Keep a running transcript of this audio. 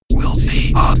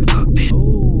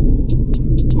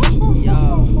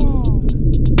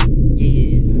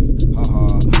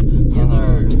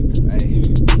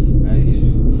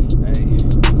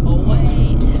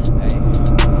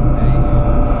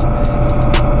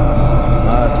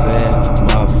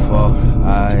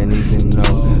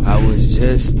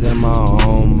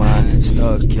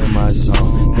music in my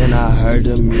zone. Then I heard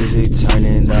the music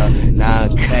turning up. Now I'm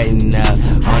cutting up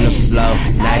on the floor.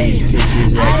 Now these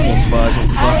bitches asking for some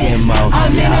fucking more.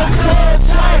 I'm in the club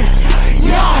turn.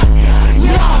 Yeah,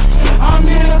 yeah. I'm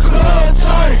in the club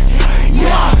turn.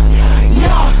 Yeah,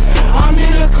 yeah. I'm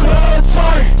in the club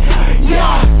turn.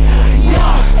 Yeah,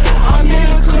 yeah. I'm in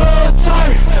the club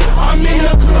turn. I'm in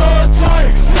the club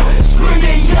turn.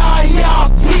 Screaming yeah, yeah,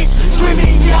 bitch.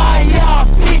 Screaming yeah, yeah,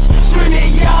 bitch.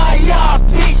 Screaming yeah, yeah,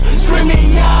 bitch. Screaming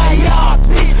yeah, yeah,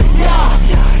 bitch. Yeah,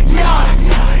 yeah, yeah,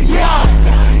 yeah,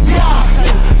 yeah,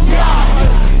 yeah,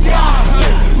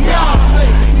 yeah,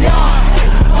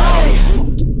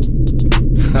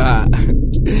 yeah.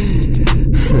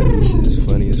 Shit is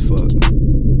funny as fuck.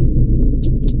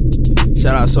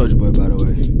 Shout out Soulja Boy, by the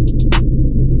way.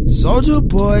 Soulja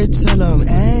Boy, tell him,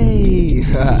 hey.